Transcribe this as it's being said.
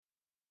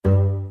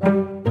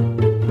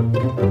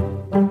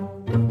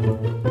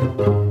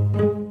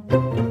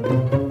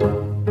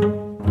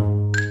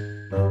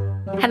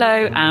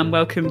Hello and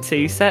welcome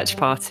to Search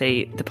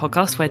Party, the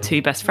podcast where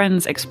two best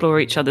friends explore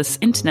each other's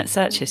internet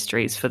search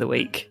histories for the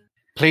week.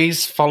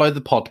 Please follow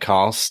the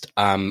podcast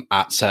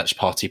at Search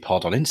Party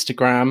Pod on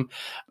Instagram,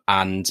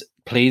 and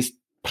please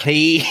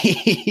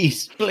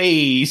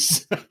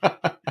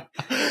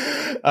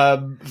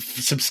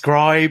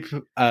subscribe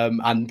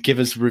and give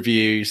us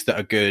reviews that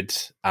are good,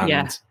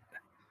 and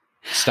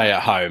stay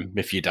at home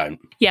if you don't.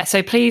 Yeah,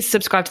 so please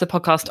subscribe to the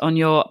podcast on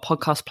your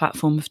podcast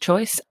platform of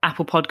choice,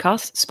 Apple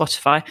Podcasts,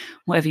 Spotify,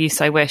 whatever you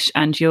so wish,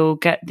 and you'll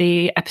get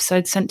the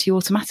episodes sent to you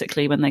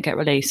automatically when they get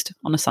released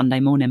on a Sunday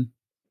morning.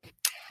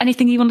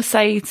 Anything you want to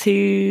say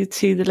to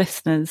the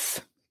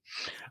listeners?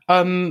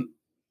 What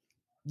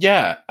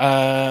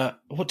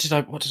did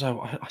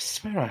I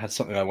swear I had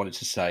something I wanted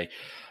to say.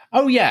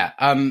 Oh yeah,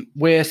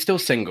 we're still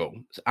single,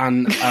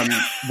 and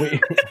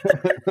we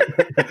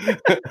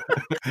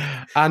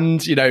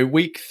and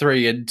week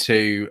 3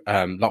 into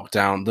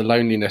lockdown, the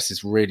loneliness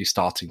is really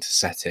starting to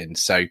set in.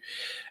 So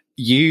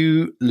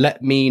you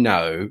let me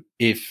know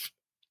if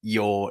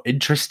you're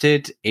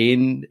interested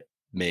in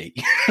me.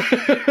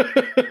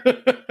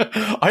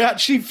 I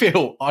actually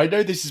feel, I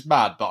know this is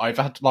mad, but I've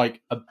had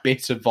like a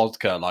bit of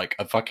vodka, like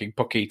a fucking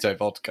Poquito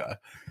vodka,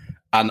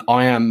 and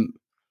I am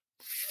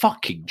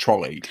fucking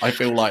trolleyed. I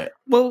feel like...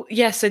 Well,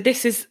 yeah, so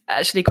this is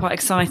actually quite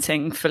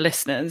exciting for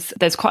listeners.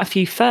 There's quite a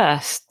few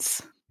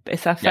firsts.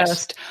 It's our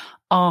first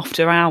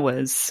after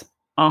hours,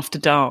 after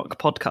dark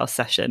podcast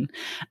session.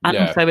 And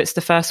also it's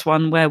the first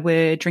one where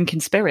we're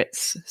drinking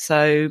spirits.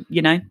 So,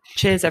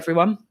 cheers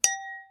everyone.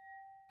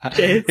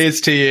 Cheers.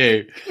 Here's to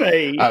you.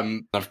 Hey.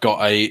 I've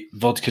got a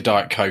vodka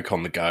Diet Coke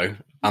on the go.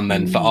 And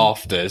then for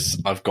afters,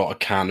 I've got a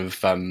can of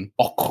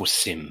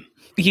Okrosim.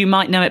 You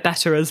might know it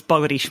better as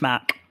Boggity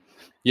Schmack.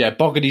 Yeah,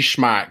 Boggity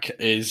Schmack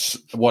is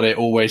what it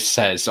always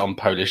says on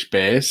Polish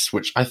beers,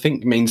 which I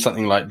think means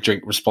something like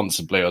drink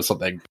responsibly or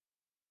something.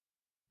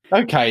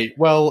 Okay,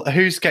 well,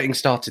 who's getting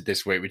started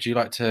this week? Would you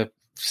like to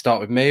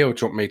start with me, or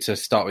do you want me to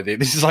start with you?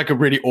 This is like a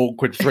really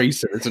awkward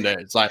threesome, isn't it?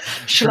 It's like,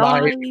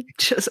 sorry,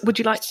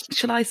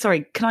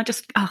 can I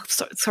just... Oh,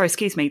 sorry,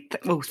 excuse me.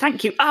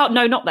 Thank you. Oh,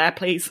 no, not there,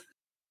 please.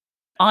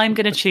 I'm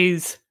going to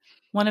choose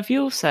one of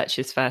your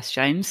searches first,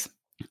 James.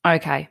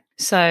 Okay.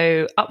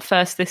 So up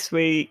first this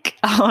week,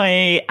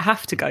 I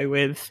have to go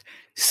with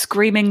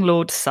Screaming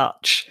Lord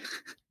Sutch.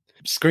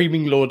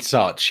 Screaming Lord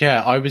Sutch,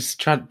 yeah. I was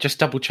just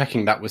double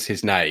checking that was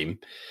his name.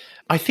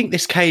 I think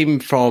this came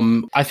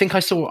from, I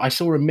saw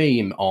a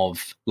meme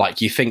of,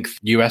 like, you think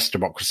US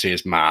democracy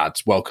is mad,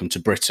 welcome to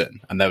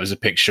Britain. And there was a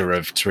picture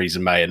of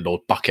Theresa May and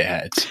Lord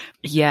Buckethead.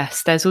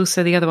 Yes, there's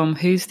also the other one.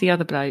 Who's the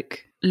other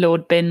bloke?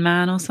 Lord Bin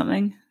Man or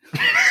something?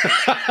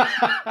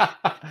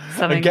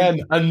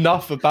 Again,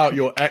 enough about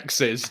your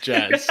exes,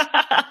 Jez.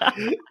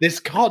 This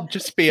can't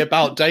just be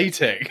about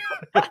dating.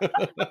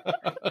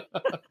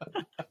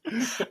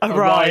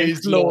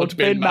 Arise, Lord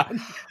Binman.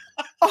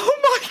 Oh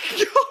my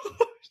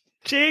god!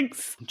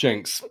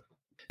 Jinx.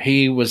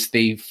 He was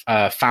the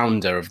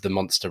founder of the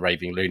Monster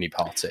Raving Loony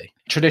Party.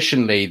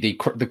 Traditionally, the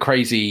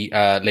crazy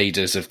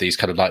leaders of these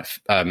kind of like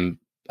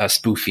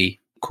spoofy,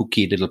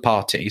 kooky little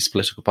parties,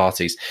 political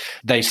parties,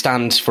 they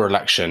stand for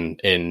election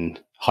in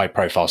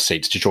high-profile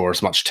seats to draw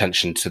as much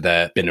attention to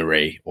their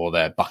binnery or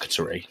their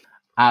bucketry.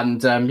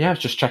 And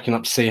just checking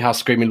up to see how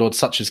Screaming Lord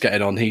Sutch is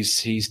getting on.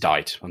 He's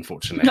died,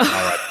 unfortunately. All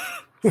right.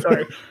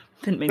 Sorry,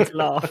 didn't mean to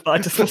laugh, but I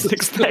just wasn't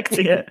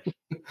expecting it.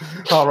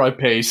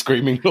 R.I.P.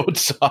 Screaming Lord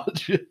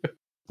Sutch.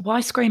 Why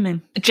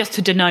screaming? Just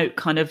to denote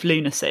kind of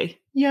lunacy.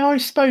 Yeah, I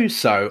suppose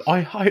so.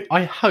 I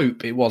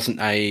hope it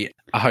wasn't a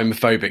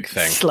homophobic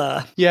thing.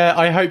 Slur. Yeah,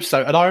 I hope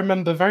so. And I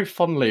remember very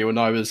fondly when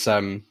I was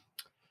at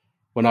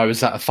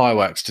a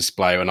fireworks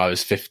display when I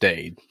was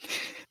 15,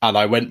 and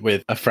I went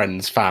with a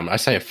friend's family. I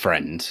say a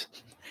friend.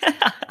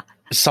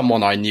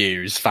 Someone I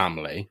knew's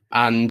family.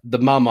 And the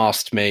mum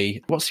asked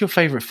me, "What's your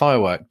favourite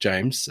firework,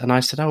 James?" And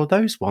I said, "Oh,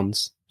 those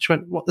ones." She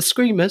went, "What, the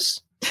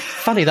screamers?"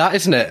 Funny that,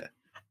 isn't it?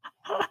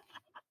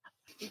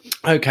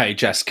 Okay,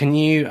 Jess, can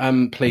you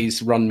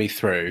please run me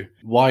through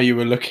why you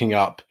were looking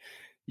up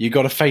 "You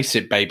Gotta Face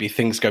It, Baby,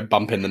 Things Go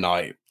Bump in the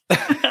Night"?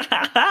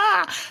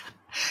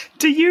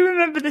 Do you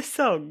remember this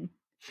song?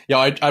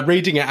 Yeah, I'm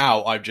reading it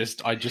out. I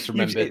just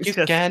remembered.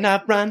 You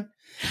cannot run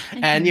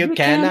and you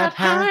cannot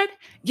hide.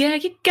 Yeah,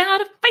 you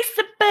gotta face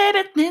it,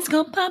 baby, things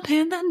go bump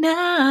in the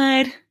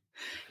night.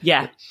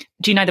 Yeah.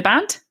 Do you know the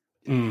band?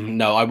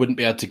 No, I wouldn't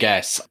be able to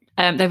guess.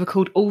 They were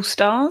called All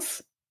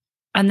Stars.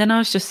 And then I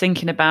was just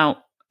thinking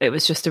about, it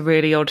was just a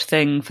really odd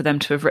thing for them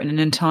to have written an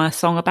entire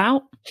song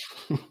about.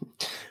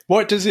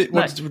 Is it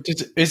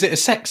a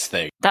sex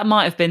thing? That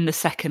might have been the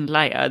second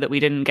layer that we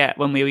didn't get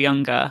when we were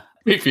younger.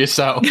 Speak for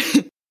yourself.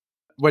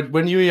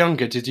 When you were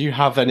younger, did you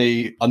have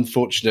any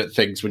unfortunate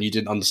things when you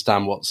didn't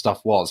understand what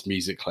stuff was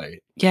musically?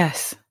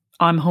 Yes.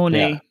 I'm horny.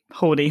 Yeah.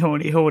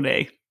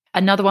 Horny.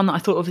 Another one that I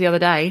thought of the other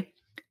day,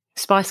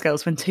 Spice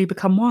Girls, When Two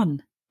Become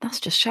One. That's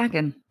just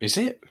shagging. Is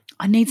it?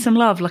 I need some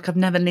love like I've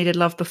never needed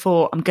love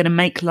before. I'm going to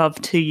make love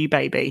to you,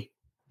 baby.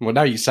 Well,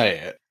 now you say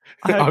it.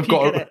 I've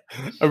got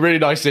a really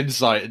nice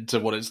insight into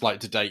what it's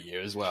like to date you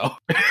as well.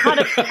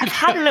 I've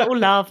had a little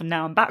love and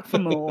now I'm back for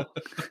more.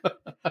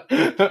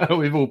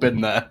 We've all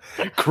been there,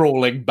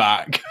 crawling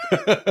back.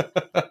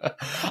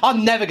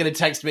 I'm never going to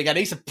text him again.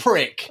 He's a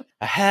prick.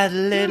 I had a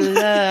little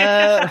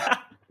love.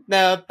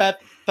 Now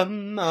back for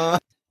more.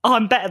 Oh,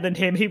 I'm better than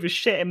him. He was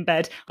shit in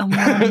bed. I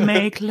want to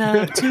make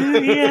love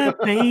to you,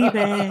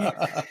 baby.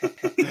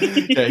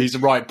 Yeah, he's a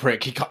right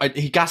prick.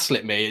 He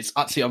gaslit me. It's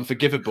actually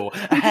unforgivable.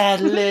 I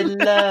had a little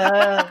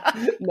love.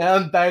 Now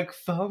I'm back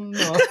for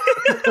more.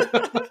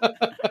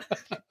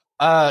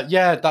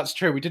 Yeah, that's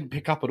true. We didn't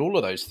pick up on all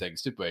of those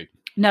things, did we?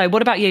 No.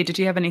 What about you? Did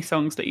you have any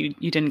songs that you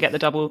didn't get the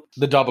double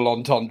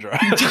entendre?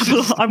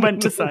 I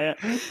meant to say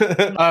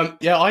it.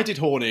 Yeah, I did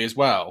horny as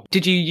well.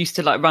 Did you used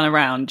to like run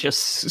around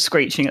just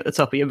screeching at the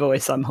top of your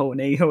voice, I'm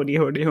horny, horny,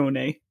 horny,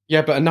 horny?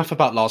 Yeah, but enough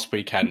about last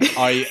weekend.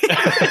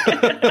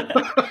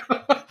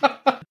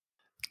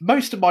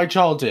 Most of my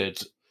childhood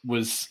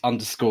was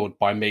underscored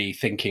by me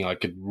thinking I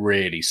could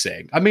really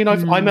sing. I mean,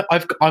 I've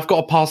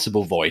got a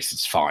passable voice.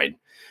 It's fine.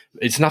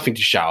 It's nothing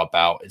to shout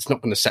about. It's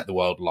not going to set the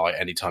world alight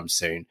anytime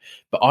soon.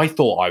 But I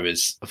thought I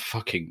was a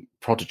fucking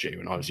prodigy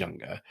when I was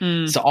younger.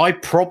 So I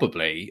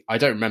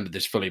don't remember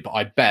this fully, but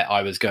I bet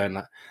I was going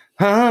like,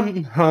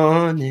 honey,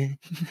 honey,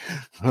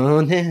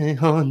 honey,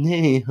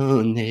 honey,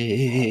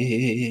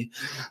 honey,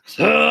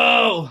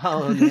 so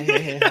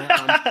honey,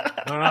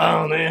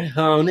 honey,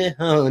 honey,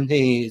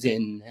 honey's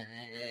in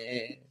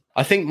there.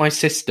 I think my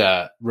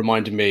sister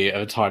reminded me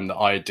of a time that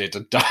I did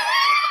a dance.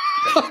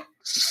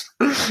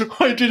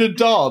 I did a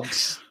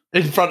dance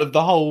in front of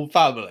the whole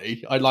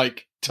family. I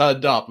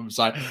turned up and was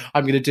like,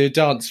 I'm going to do a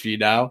dance for you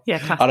now. Yeah,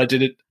 classic. And I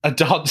did a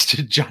dance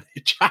to Janet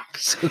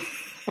Jackson.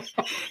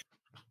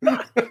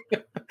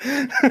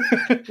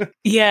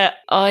 Yeah,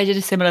 I did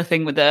a similar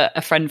thing with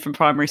a friend from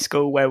primary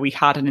school where we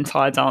had an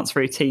entire dance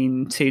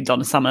routine to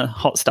Donna Summer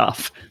Hot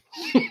Stuff,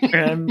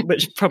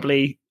 which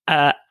probably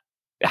had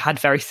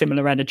very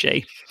similar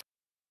energy.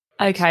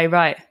 Okay,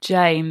 right.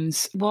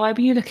 James, why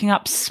were you looking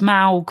up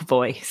Smaug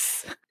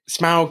voice?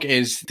 Smaug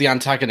is the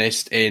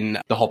antagonist in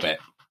The Hobbit,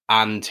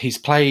 and he's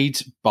played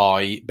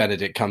by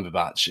Benedict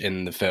Cumberbatch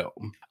in the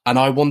film. And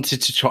I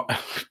wanted to try,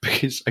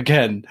 because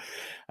again,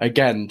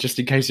 just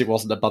in case it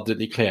wasn't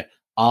abundantly clear,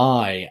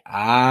 I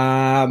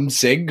am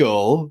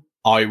single.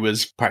 I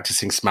was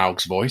practicing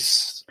Smaug's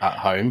voice at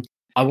home.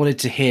 I wanted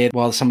to hear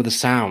some of the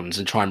sounds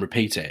and try and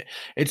repeat it.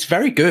 It's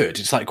very good.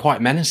 It's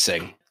quite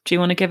menacing. Do you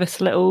want to give us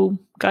a little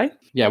go?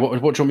 Yeah, what do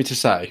you want me to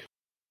say?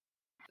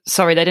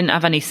 Sorry, they didn't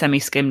have any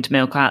semi-skimmed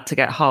milk out to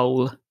get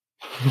whole.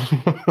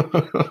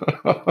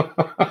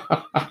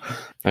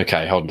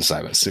 Okay, hold on a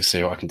sec. Let's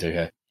see what I can do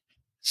here.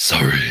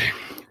 Sorry,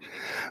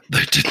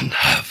 they didn't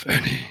have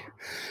any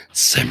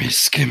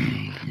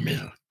semi-skimmed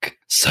milk,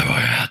 so I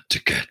had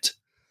to get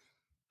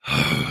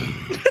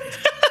home.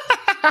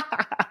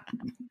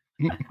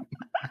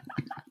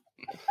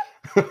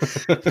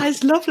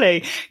 That's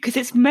lovely, because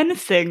it's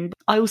menacing.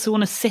 I also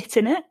want to sit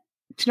in it.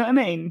 Do you know what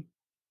I mean?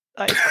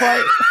 It's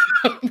quite...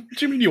 What do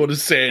you mean you want to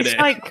sit in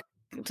it?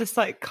 Just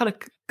kind of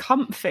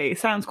comfy. It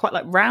sounds quite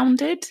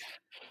rounded.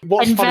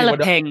 What's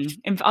enveloping.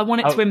 I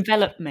want it to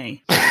envelop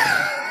me.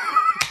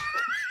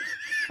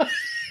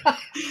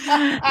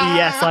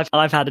 Yes,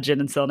 I've had a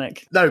gin and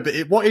tonic. No, but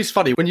what is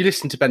funny, when you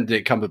listen to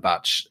Benedict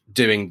Cumberbatch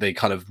doing the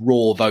kind of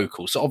raw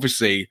vocals, so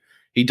obviously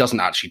he doesn't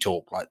actually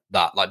talk like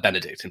that, like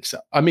Benedict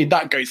himself. I mean,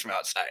 that goes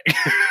without saying.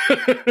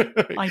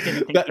 I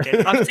didn't think he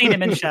did. I've seen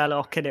him in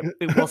Sherlock, and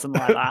it wasn't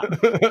like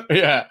that.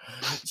 Yeah.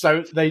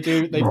 So they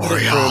do. They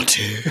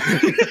Moriarty.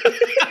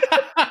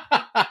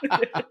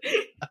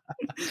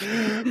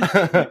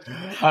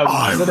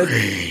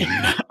 Irene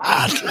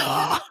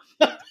Adler.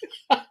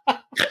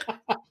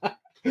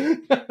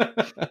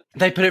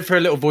 They put it for a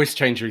little voice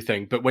changery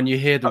thing, but when you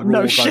hear the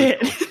raw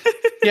shit.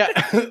 Yeah,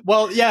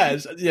 well, yeah,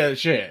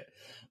 shit.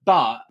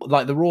 But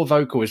the raw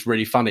vocal is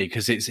really funny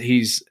because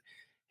he's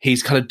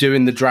kind of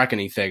doing the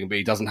dragony thing, but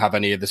he doesn't have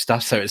any of the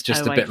stuff, so it's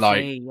just a bit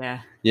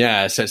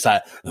yeah. So it's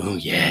like, oh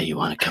yeah, you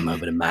want to come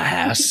over to my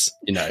house,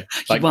 you know?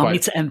 You want me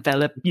to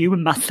envelop you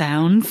in my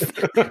sounds?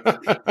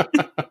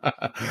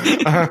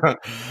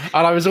 And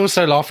I was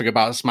also laughing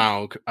about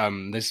Smaug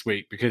this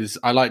week because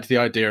I liked the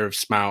idea of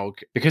Smaug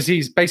because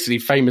he's basically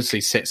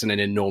famously sits in an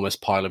enormous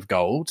pile of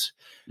gold.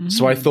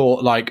 So I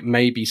thought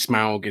maybe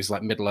Smaug is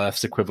Middle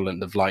Earth's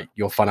equivalent of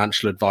your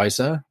financial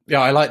advisor. Yeah,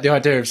 I like the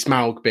idea of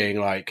Smaug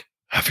being like,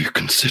 have you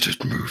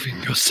considered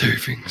moving your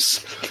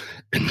savings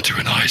into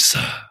an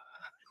ISA?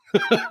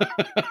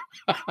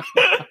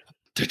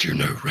 Did you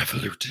know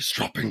Revolut is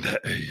dropping their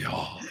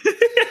AER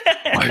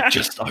by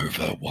just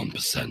over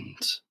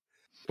 1%?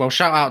 Well,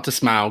 shout out to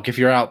Smaug if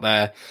you're out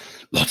there.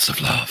 Lots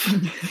of love.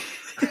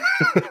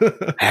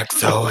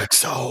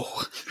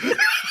 XOXO.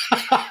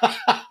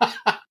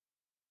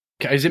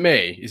 Is it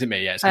me?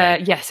 Yeah, it's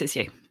me. Yes, it's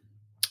you.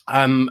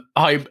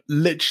 I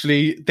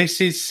literally, this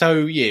is so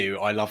you.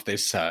 I love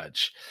this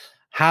search.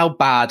 How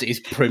bad is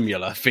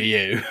Primula for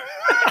you?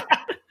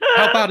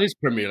 How bad is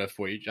Primula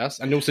for you, Jess?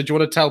 And also, do you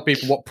want to tell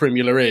people what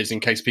Primula is in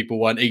case people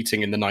weren't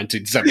eating in the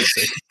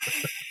 1970s?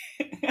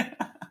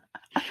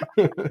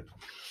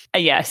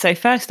 Yeah, so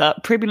first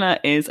up, Primula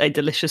is a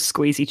delicious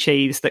squeezy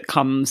cheese that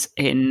comes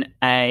in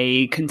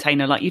a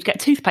container like you'd get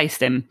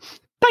toothpaste in.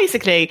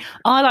 Basically,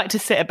 I like to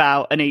sit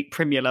about and eat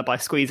Primula by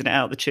squeezing it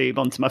out the tube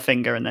onto my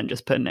finger and then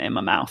just putting it in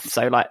my mouth.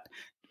 So, like,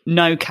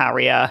 no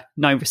carrier,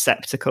 no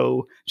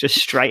receptacle, just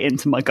straight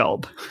into my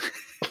gob.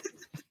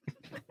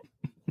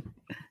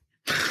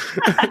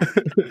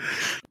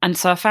 And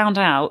so I found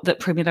out that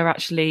Primula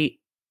actually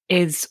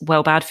is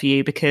well bad for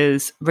you,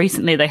 because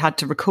recently they had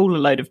to recall a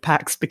load of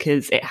packs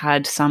because it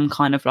had some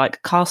kind of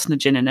like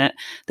carcinogen in it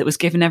that was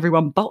giving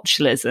everyone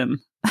botulism.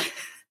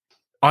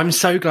 I'm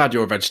so glad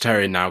you're a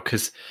vegetarian now,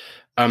 because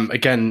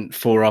again,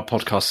 for our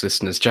podcast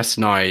listeners, Jess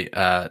and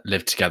I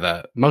lived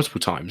together multiple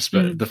times,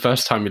 but the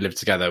first time we lived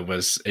together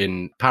was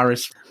in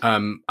Paris.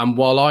 And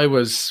while I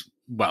was,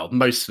 well,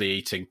 mostly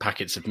eating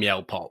packets of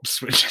Miel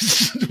Pops,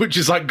 which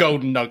is like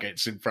golden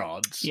nuggets in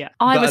France. Yeah,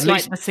 I was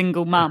like the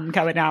single mum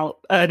going out,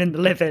 earning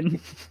the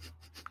living,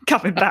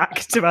 coming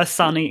back to her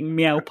son eating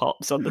Miel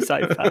Pops on the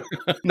sofa.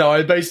 No,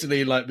 I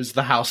basically was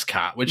the house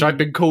cat, which I've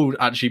been called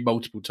actually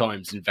multiple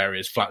times in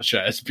various flat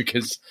shares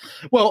because,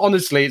 well,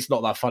 honestly, it's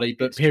not that funny,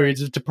 but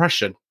periods of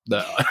depression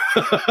that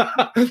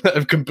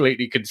have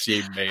completely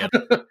consumed me.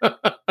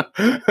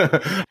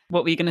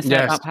 What were you going to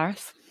say about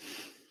Paris?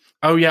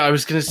 Oh, yeah, I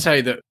was going to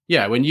say that,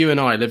 yeah, when you and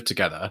I lived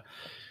together,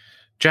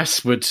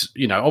 Jess would,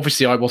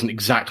 obviously I wasn't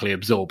exactly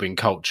absorbing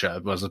culture. I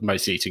was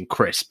mostly eating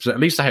crisps. At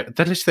least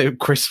they were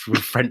crisps with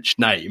French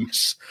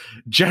names.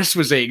 Jess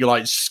was eating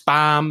like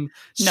Spam,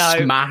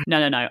 Smash.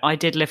 No. I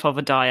did live off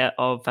a diet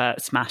of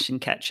Smash and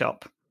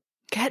ketchup.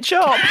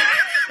 Ketchup!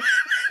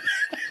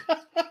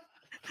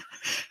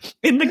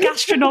 In the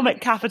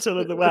gastronomic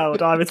capital of the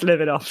world, I was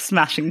living off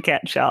Smash and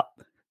ketchup.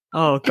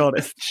 Oh, God.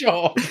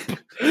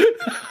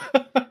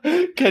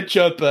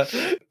 Ketchup.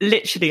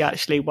 Literally,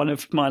 actually, one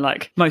of my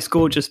most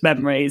gorgeous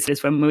memories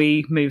is when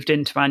we moved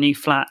into our new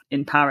flat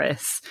in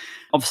Paris.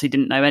 Obviously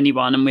didn't know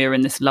anyone, and we were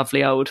in this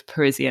lovely old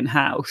Parisian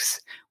house.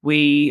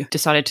 We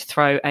decided to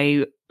throw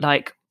a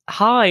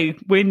hi,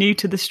 we're new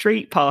to the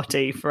street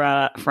party for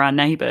our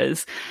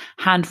neighbours.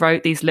 Hand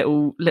wrote these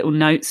little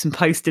notes and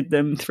posted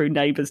them through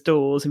neighbours'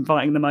 doors,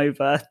 inviting them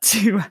over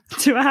to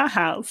our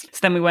house. So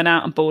then we went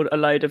out and bought a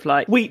load of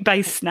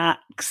wheat-based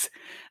snacks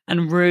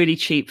and really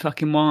cheap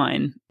fucking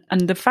wine.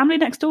 And the family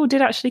next door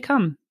did actually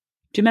come.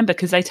 Do you remember?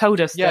 Because they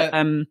told us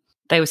that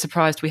they were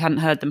surprised we hadn't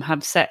heard them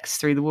have sex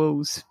through the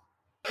walls.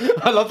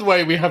 I love the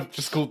way we have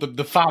just called them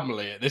the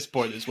family at this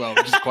point as well,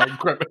 which is quite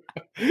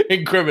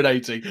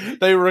incriminating.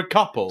 They were a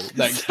couple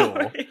next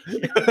door,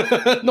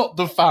 not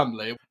the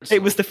family.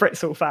 It was the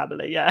Fritzl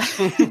family, yeah.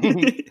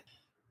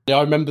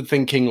 I remember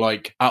thinking,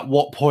 at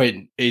what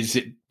point is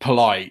it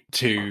polite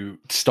to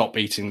stop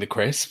eating the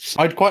crisps?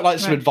 I'd quite like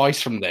some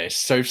advice from this.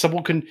 So if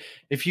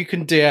you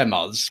can DM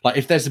us,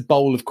 if there's a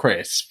bowl of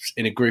crisps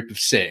in a group of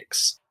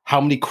 6, how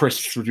many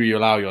crisps would you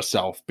allow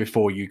yourself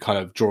before you kind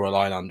of draw a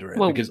line under it?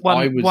 Well, because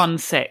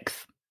 1/6.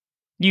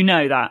 You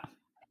know that.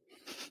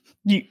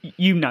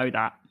 You know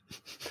that.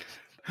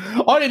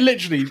 I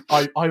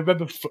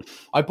remember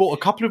I bought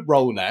a couple of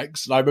roll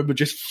necks, and I remember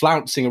just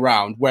flouncing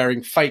around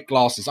wearing fake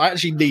glasses. I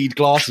actually need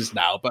glasses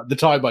now, but at the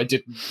time I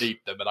didn't need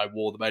them, and I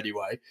wore them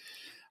anyway.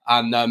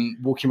 And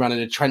walking around in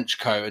a trench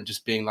coat and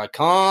just being like,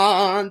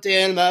 quand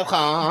il me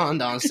prend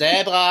dans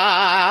ses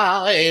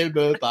bras, il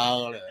me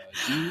parle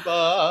du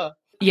bas.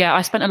 Yeah,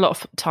 I spent a lot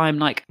of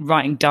time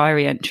writing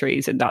diary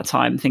entries in that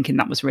time, thinking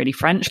that was really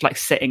French,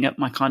 sitting at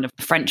my kind of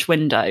French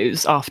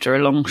windows after a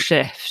long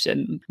shift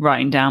and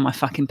writing down my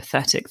fucking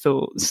pathetic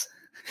thoughts.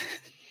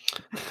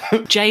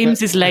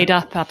 James is laid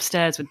up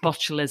upstairs with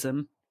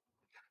botulism.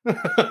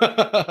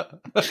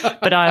 But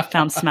I have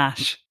found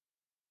Smash.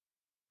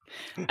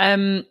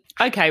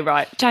 Okay,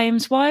 right.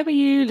 James, why were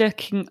you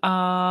looking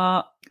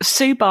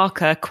Sue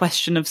Barker,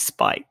 question of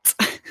spite?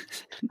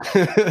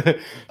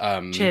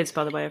 Cheers,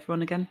 by the way,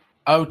 everyone, again.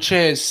 Oh,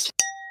 cheers.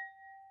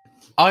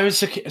 I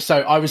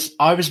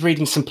was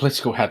reading some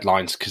political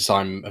headlines because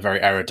I'm a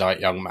very erudite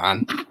young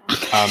man.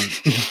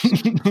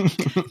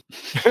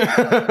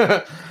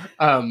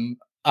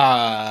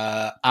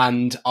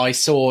 And I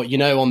saw,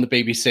 on the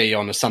BBC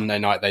on a Sunday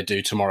night, they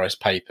do Tomorrow's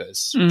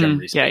Papers.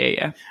 Generally speaking.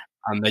 Yeah.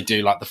 And they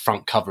do the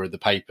front cover of the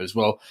papers.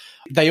 Well,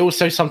 they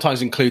also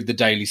sometimes include the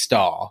Daily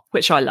Star,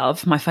 which I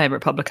love, my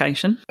favourite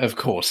publication. Of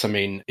course. I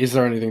mean, is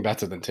there anything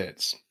better than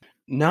tits?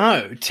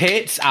 No,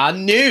 tits are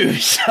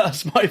news.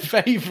 That's my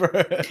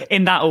favourite.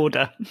 In that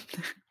order.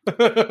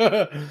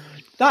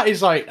 That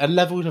is a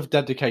level of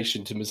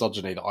dedication to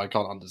misogyny that I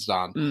can't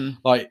understand.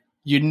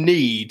 You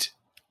need,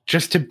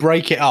 just to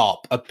break it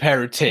up, a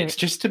pair of tits,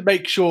 just to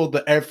make sure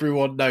that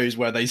everyone knows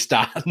where they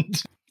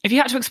stand. If you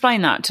had to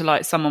explain that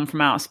to someone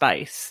from outer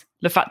space,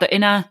 the fact that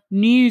in our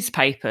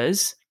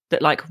newspapers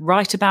that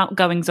write about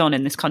goings on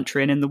in this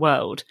country and in the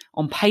world,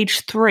 on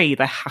page 3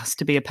 there has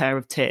to be a pair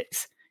of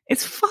tits.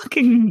 It's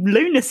fucking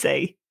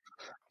lunacy.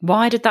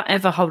 Why did that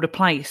ever hold a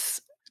place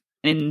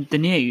in the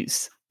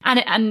news?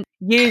 And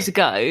years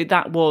ago,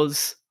 that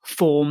was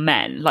for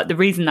men. The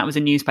reason that was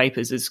in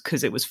newspapers is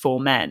because it was for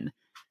men.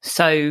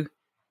 So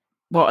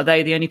What, are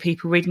they the only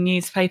people reading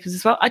newspapers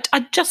as well?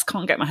 I just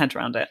can't get my head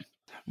around it.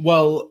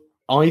 Well,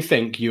 I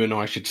think you and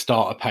I should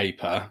start a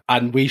paper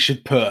and we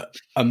should put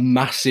a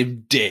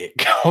massive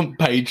dick on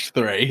page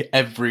 3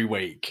 every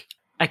week.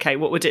 Okay,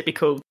 what would it be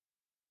called?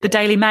 The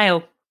Daily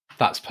Mail.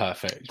 That's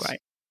perfect. Right.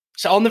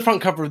 So on the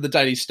front cover of the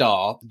Daily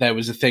Star, there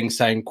was a thing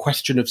saying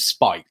question of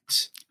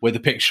spite with a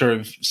picture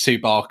of Sue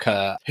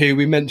Barker, who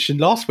we mentioned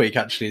last week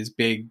actually as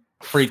being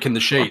freak in the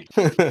sheet.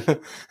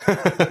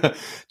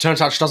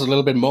 Turns out she does a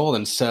little bit more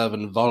than serve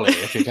and volley,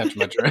 if you catch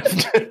my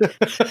drift.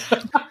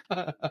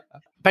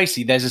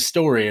 Basically, there's a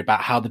story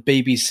about how the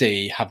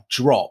BBC have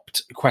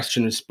dropped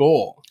Question of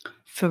Sport.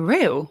 For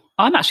real?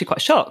 I'm actually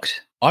quite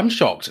shocked. I'm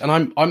shocked,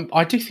 and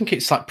I do think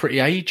it's like pretty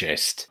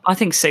ageist. I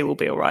think Sue will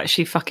be all right.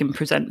 She fucking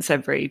presents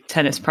every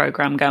tennis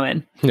program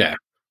going.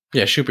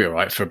 Yeah, she'll be all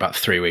right for about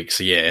 3 weeks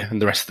a year,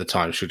 and the rest of the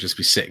time she'll just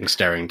be sitting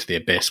staring into the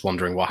abyss,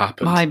 wondering what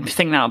happened. I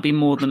think that'll be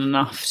more than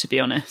enough, to be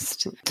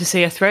honest, to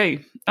see her through.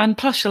 And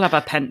plus, she'll have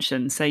her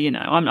pension, so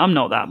I'm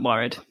not that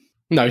worried.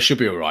 No, she'll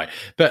be all right.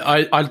 But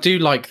I do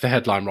like the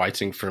headline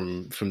writing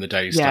from the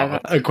Daily Star. Yeah,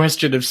 a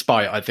question of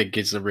spite, I think,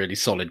 is a really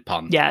solid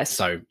pun. Yeah,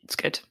 so it's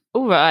good.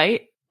 All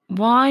right.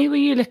 Why were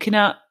you looking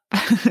up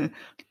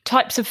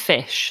types of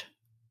fish?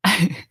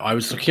 I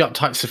was looking up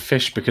types of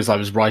fish because I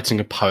was writing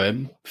a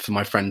poem for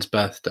my friend's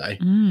birthday.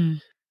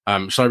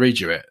 Shall I read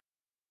you it?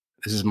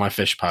 This is my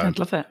fish poem. I'd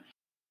love it.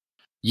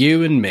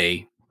 You and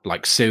me,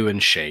 like Sue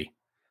and she.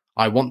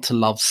 I want to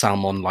love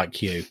salmon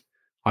like you.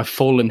 I've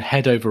fallen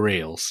head over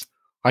heels.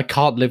 I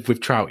can't live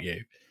with trout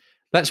you.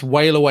 Let's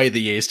whale away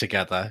the years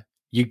together.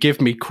 You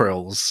give me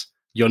krills.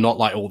 You're not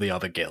like all the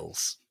other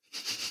gills.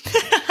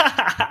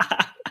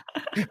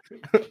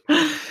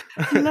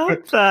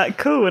 Love that.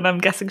 Cool. And I'm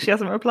guessing she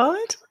hasn't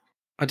replied?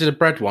 I did a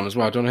bread one as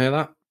well. Do you want to hear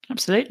that?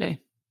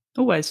 Absolutely.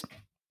 Always.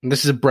 And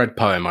this is a bread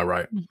poem I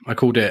wrote. I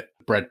called it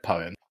Bread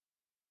Poem.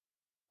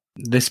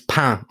 This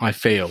pain I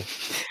feel.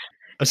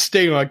 A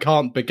sting I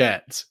can't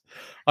beget.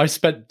 I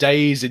spent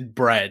days in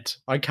bread.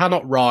 I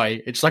cannot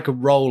rye. It's like a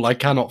roll I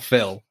cannot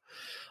fill.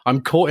 I'm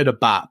caught in a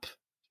bap.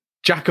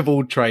 Jack of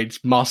all trades,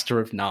 master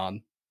of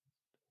none.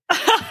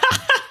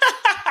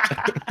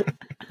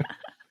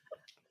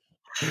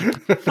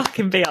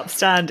 Fucking be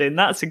upstanding.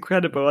 That's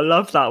incredible. I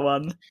love that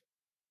one.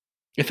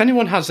 If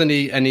anyone has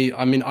any,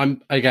 I mean,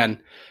 I'm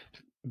again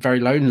very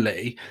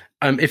lonely.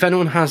 If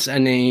anyone has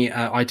any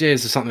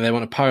ideas of something they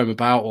want a poem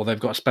about, or they've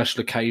got a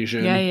special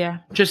occasion,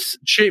 just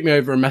shoot me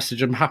over a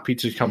message. I'm happy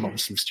to come up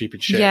with some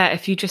stupid shit. Yeah,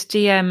 if you just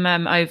DM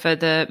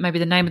over maybe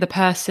the name of the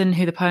person,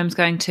 who the poem's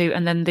going to,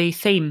 and then the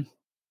theme.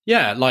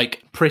 Yeah,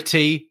 like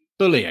pretty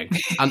bullying,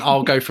 and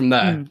I'll go from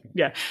there.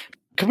 Yeah.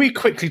 Can we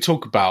quickly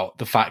talk about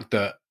the fact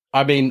that,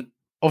 I mean,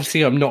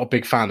 obviously I'm not a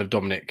big fan of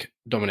Dominic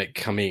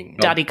Cummings.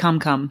 Daddy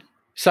Cum.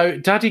 So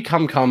Daddy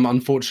Cum,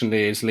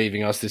 unfortunately, is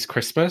leaving us this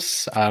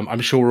Christmas.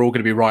 I'm sure we're all going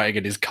to be writing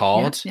in his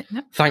card. Yep.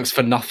 Thanks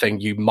for nothing,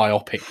 you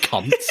myopic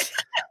cunts.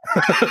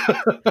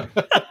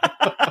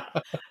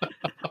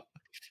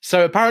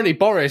 So apparently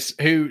Boris,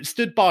 who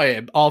stood by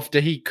him after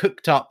he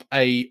cooked up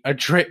a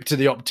trip to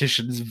the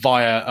opticians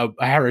via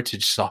a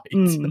heritage site.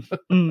 I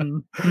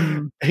will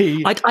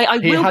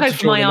go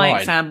for my eye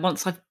exam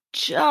once I've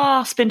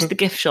just been to the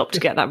gift shop to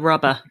get that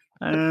rubber.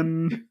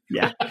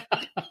 Yeah.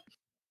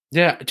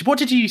 Yeah. What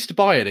did you used to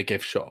buy at a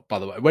gift shop, by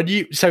the way?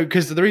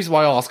 Because the reason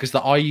why I ask is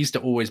that I used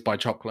to always buy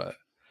chocolate.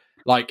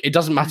 Like, it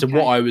doesn't matter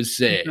what I was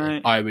seeing.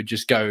 Right. I would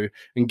just go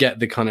and get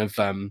the kind of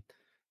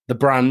the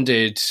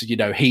branded,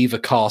 Hever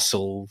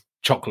Castle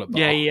chocolate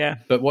bar. Yeah.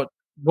 But what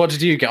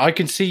did you get? I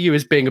can see you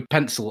as being a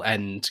pencil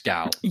end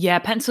gal. Yeah,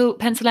 pencil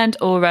end,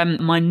 or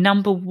my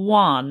number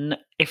one,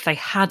 if they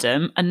had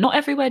them, and not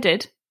everywhere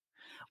did,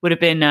 would have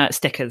been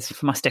stickers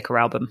for my sticker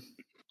album.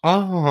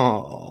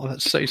 Oh,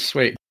 that's so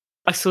sweet.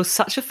 I saw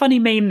such a funny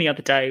meme the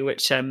other day,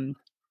 which on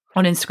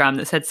Instagram,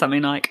 that said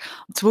something like,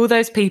 to all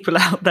those people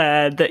out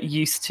there that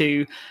used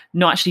to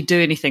not actually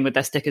do anything with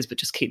their stickers, but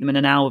just keep them in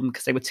an album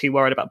because they were too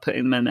worried about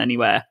putting them in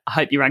anywhere. I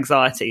hope your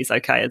anxiety is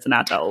okay as an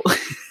adult.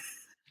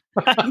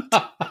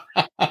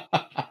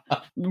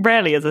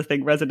 Rarely has a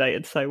thing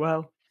resonated so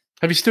well.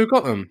 Have you still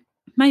got them?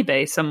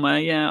 Maybe somewhere,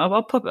 yeah.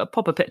 I'll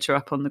pop a picture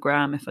up on the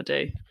gram if I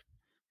do.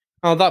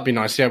 Oh, that'd be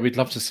nice. Yeah, we'd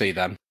love to see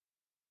them.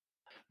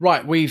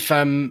 Right,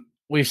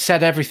 we've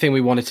said everything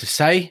we wanted to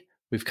say.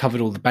 We've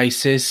covered all the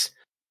bases.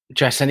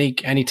 Jess, any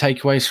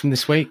takeaways from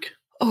this week?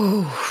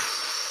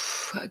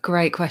 Oh,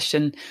 great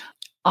question.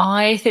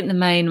 I think the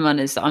main one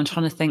is that I'm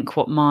trying to think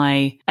what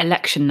my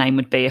election name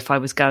would be if I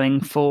was going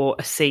for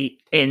a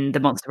seat in the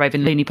Monster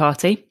Raven Looney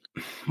Party.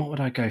 What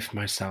would I go for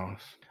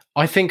myself?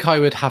 I think I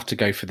would have to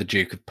go for the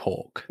Duke of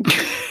Pork.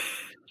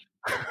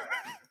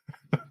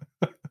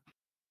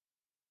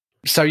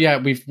 So yeah,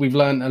 we've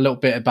learned a little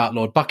bit about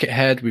Lord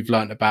Buckethead. We've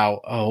learned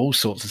about all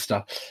sorts of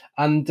stuff,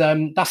 and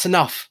that's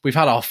enough. We've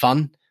had our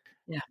fun.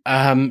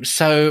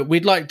 So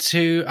we'd like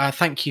to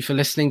thank you for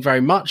listening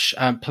very much.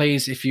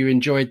 Please, if you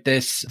enjoyed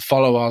this,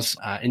 follow us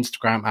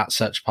Instagram at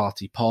Search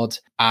Party Pod,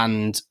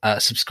 and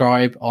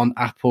subscribe on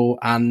Apple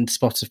and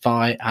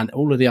Spotify and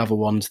all of the other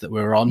ones that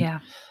we're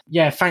on.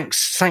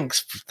 Thanks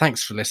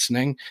for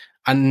listening.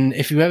 And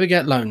if you ever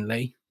get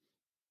lonely,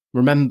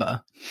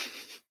 remember,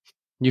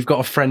 you've got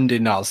a friend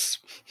in us.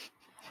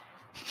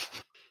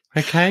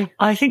 Okay?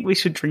 I think we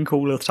should drink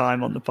all the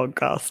time on the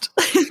podcast.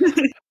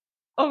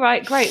 All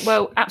right, great.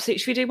 Well, absolutely.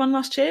 Should we do one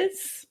last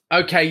cheers?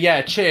 Okay,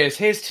 yeah. Cheers.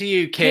 Here's to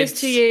you, kids.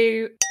 Here's to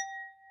you.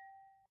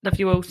 Love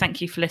you all.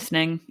 Thank you for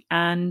listening.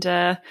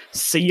 And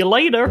see you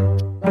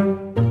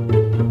later.